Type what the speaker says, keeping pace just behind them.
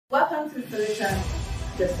Welcome to Solution,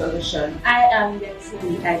 the Solution. I am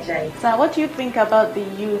Yemisi. So what do you think about the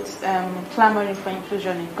youth clamoring for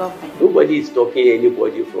inclusion in government? Nobody is stopping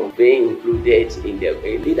anybody from being included in the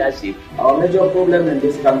leadership. Our major problem in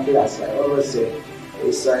this country, as I always say,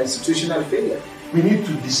 is institutional failure. We need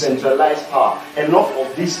to decentralize power. Enough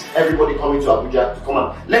of this, everybody coming to Abuja to come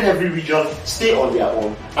and let every region stay on their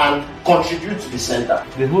own and contribute to the center.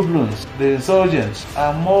 The hoodlums, the insurgents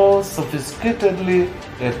are more sophisticatedly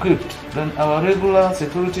equipped than our regular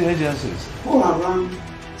security agencies. Who are around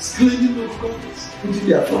scaling local governments, putting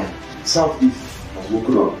their flag. Southeast has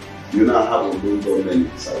woken up. You now have a good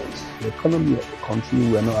government in Southeast. The economy of the country,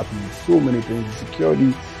 we are not happy with so many things, the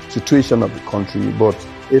security situation of the country, but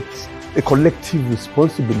it's a collective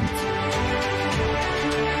responsibility.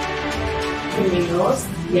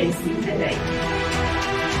 Yemisi.